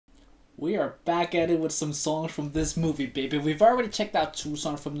We are back at it with some songs from this movie, baby. We've already checked out 2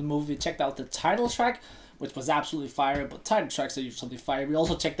 songs from the movie. We checked out the title track, which was absolutely fire, but title tracks are usually fire. We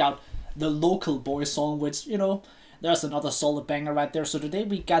also checked out the Local Boy song, which, you know, there's another solid banger right there. So today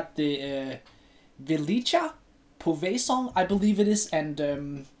we got the Velicha, Poove song, I believe it is,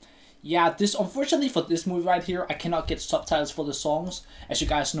 and yeah, this, unfortunately for this movie right here, I cannot get subtitles for the songs. As you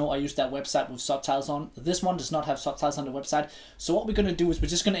guys know, I use that website with subtitles on. This one does not have subtitles on the website. So what we're going to do is we're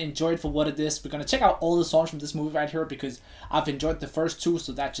just going to enjoy it for what it is. We're going to check out all the songs from this movie right here because I've enjoyed the first 2,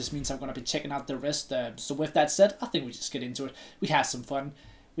 so that just means I'm going to be checking out the rest. So with that said, I think we just get into it. We have some fun.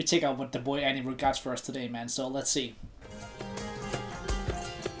 We check out what the boy Anirudh got for us today, man. So let's see.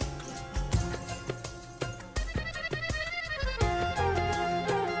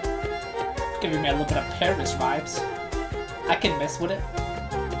 Giving me a little bit of Paris vibes. I can mess with it.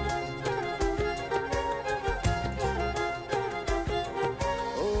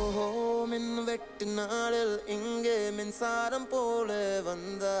 Oh, min vettinaalil inge minsaram pole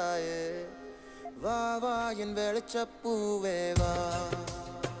vandaye va va en velicha poove va.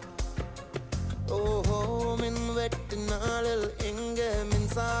 Oh, min vettinaalil inge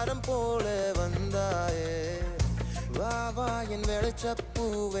minsaram pole vandaye va va en velicha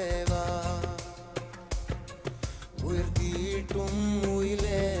poove va. உயிர்த்தீட்டும்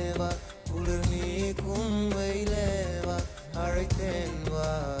உயிலேவா குளிர் நீக்கும் வெயிலேவா அழைத்தேன் வா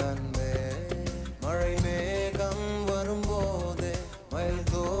அன்பே மழை மேகம் வரும்போது மயில்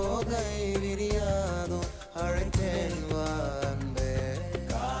தோகை விரியாதோ அழைத்தேன் வா அன்பே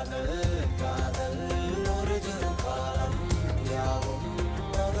காதல் காதல் ஒரு ஜுருகாலம் யாவும்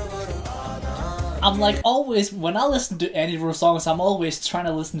அது ஒரு ஆனா. I'm like always, when I listen to Anirudh songs, I'm always trying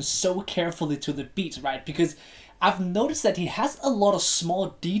to listen so carefully to the beats, right? Because I've noticed that he has a lot of small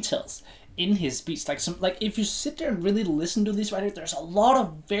details in his beats. Like if you sit there and really listen to these right here, there's a lot of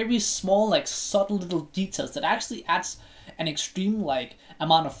very small, like subtle little details that actually adds an extreme like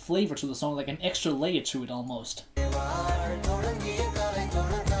amount of flavor to the song, like an extra layer to it almost.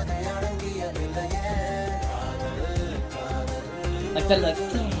 Like that, like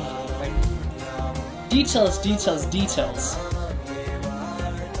details, details, details.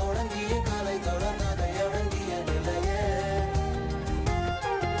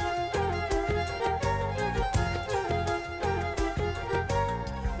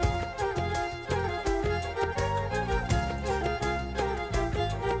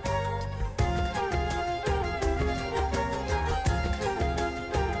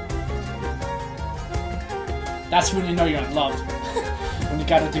 That's when you know you're in love. When you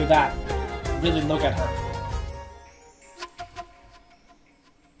gotta do that. Really look at her.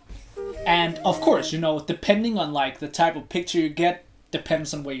 And of course, you know, depending on like the type of picture you get,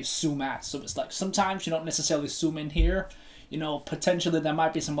 depends on where you zoom at. So it's like sometimes you don't necessarily zoom in here. You know, potentially there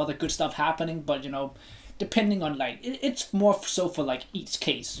might be some other good stuff happening, but you know, depending on like, it's more so for like each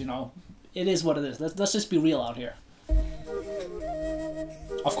case, you know. It is what it is. Let's just be real out here.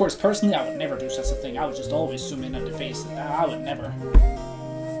 Of course, personally, I would never do such a thing. I would just always zoom in on the face. I would never.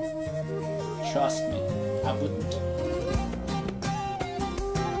 Trust me, I wouldn't.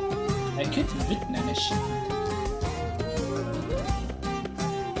 I couldn't witness shit.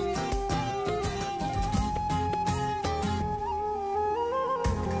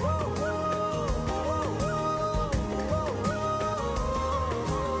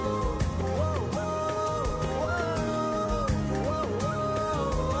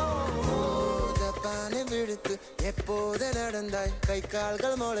 எப்போது நடந்தாய் கை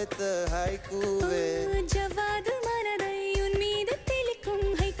கால்கள் முளைத்து ஹைக்கூவே ஜவாது மனதை உன் மீது தெளிக்கும்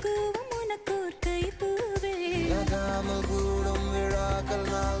ஹைக்கூவும் உனக்கோர் கை பூவே நகாமல் கூடும் விழாக்கள்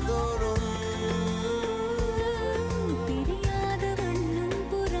நாள்தோறும் பிரியாத வண்ணம்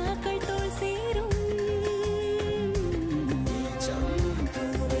புறாக்கள் தோல் சேரும் நீச்சம்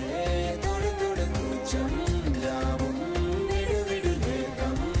பூவே தொடு தொடு கூச்சம் யாவும் விடு விடு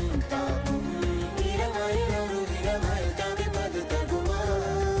வேகம் தாக்கும் இரவாய்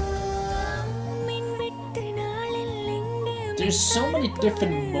There's so many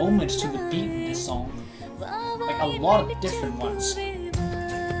different moments to the beat in this song. Like a lot of different ones.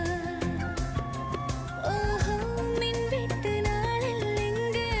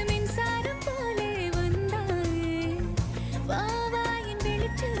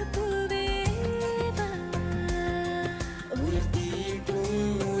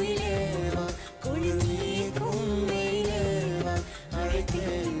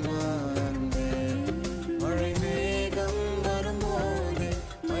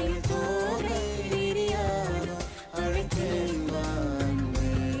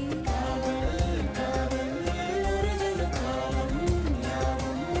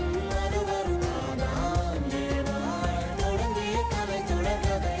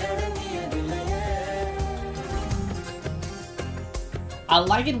 I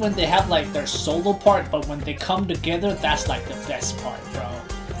like it when they have like their solo part, but when they come together, that's like the best part, bro.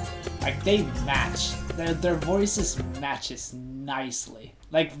 Like they match. Their voices matches nicely.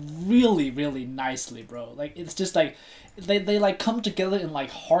 Like really, really nicely, bro. Like it's just like they like come together in like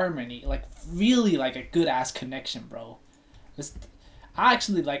harmony. Like really like a good ass connection, bro. I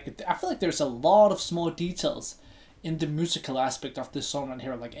actually like it. I feel like there's a lot of small details in the musical aspect of this song right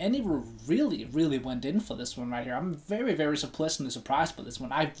here. Like Anirudh really, really went in for this one right here. I'm very, very pleasantly surprised by this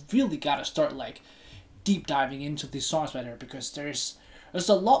one. I really gotta start like deep diving into these songs right here, because there's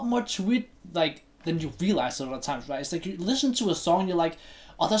a lot more to it like than you realize a lot of times, right? It's like you listen to a song, you're like,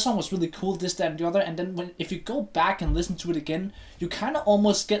 oh, that song was really cool, this, that, and the other, and then if you go back and listen to it again, you kind of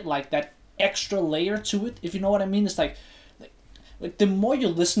almost get like that extra layer to it, if you know what I mean. It's like the more you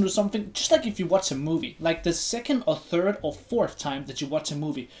listen to something, just like if you watch a movie, like the second or third or fourth time that you watch a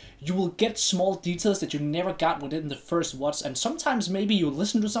movie, you will get small details that you never got within the first watch. And sometimes maybe you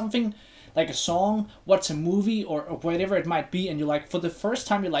listen to something, like a song, watch a movie, or whatever it might be, and you're like, for the first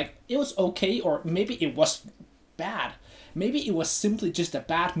time, you're like, it was okay, or maybe it was bad. Maybe it was simply just a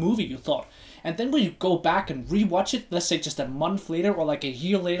bad movie, you thought. And then when you go back and rewatch it, let's say just a month later or like a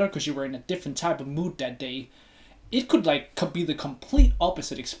year later, because you were in a different type of mood that day, it could be the complete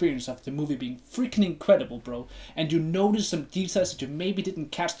opposite experience of the movie being freaking incredible, bro. And you notice some details that you maybe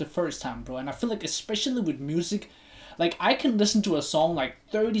didn't catch the first time, bro. And I feel like especially with music, like I can listen to a song like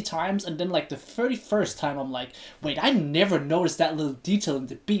 30 times, and then like the 31st time I'm like, wait, I never noticed that little detail in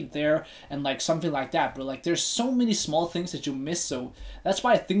the beat there, and like something like that, bro. Like there's so many small things that you miss, so that's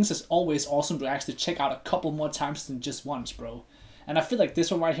why I think it's always awesome to actually check out a couple more times than just once, bro. And I feel like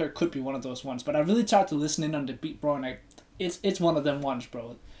this one right here could be one of those ones. But I really tried to listen in on the beat, bro, and it's one of them ones,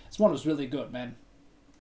 bro. This one was really good, man.